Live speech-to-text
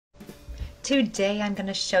Today I'm going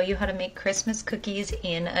to show you how to make Christmas cookies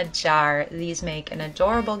in a jar. These make an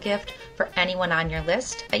adorable gift for anyone on your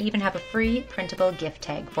list. I even have a free printable gift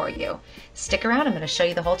tag for you. Stick around, I'm going to show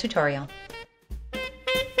you the whole tutorial.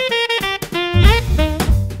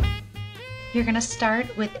 You're going to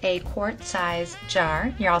start with a quart size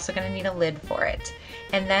jar. You're also going to need a lid for it.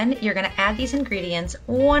 And then you're going to add these ingredients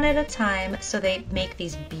one at a time so they make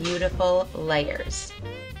these beautiful layers.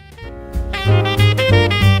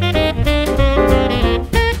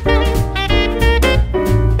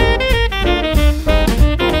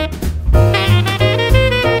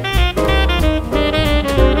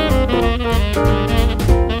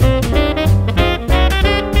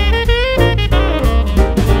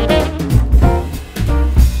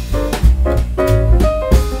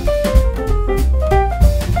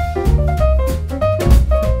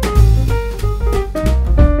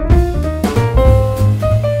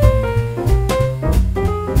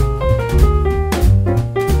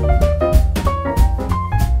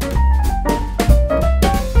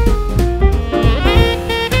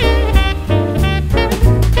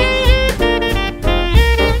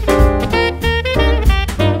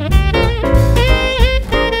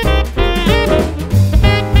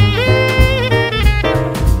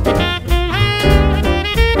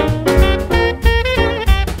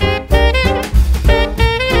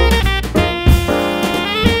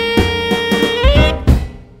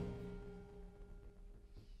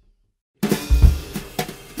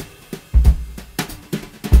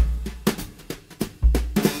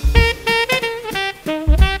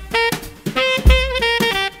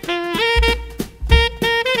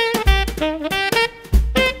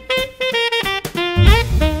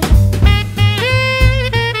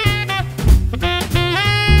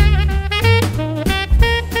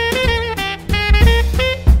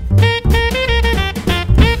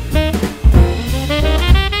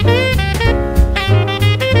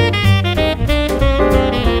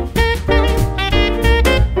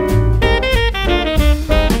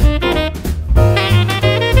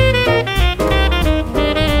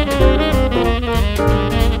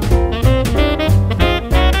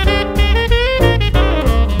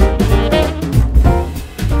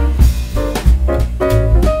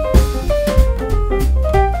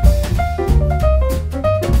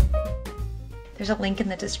 There's a link in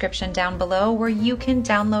the description down below where you can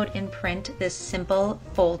download and print this simple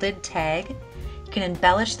folded tag. You can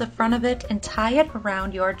embellish the front of it and tie it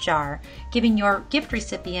around your jar, giving your gift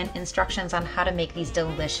recipient instructions on how to make these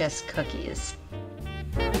delicious cookies.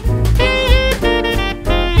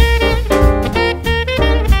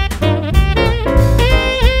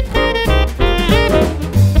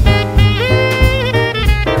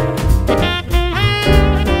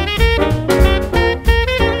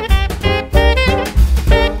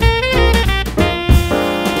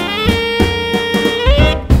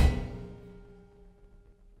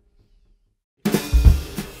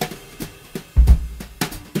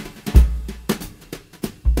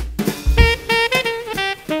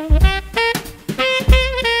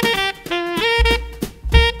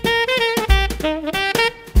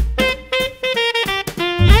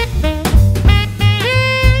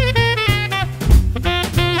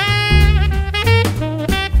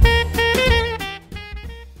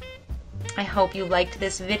 I hope you liked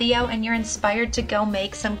this video and you're inspired to go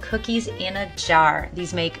make some cookies in a jar.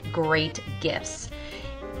 These make great gifts.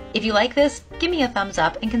 If you like this, give me a thumbs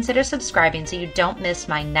up and consider subscribing so you don't miss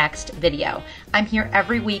my next video. I'm here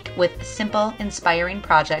every week with simple, inspiring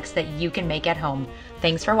projects that you can make at home.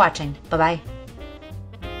 Thanks for watching. Bye-bye.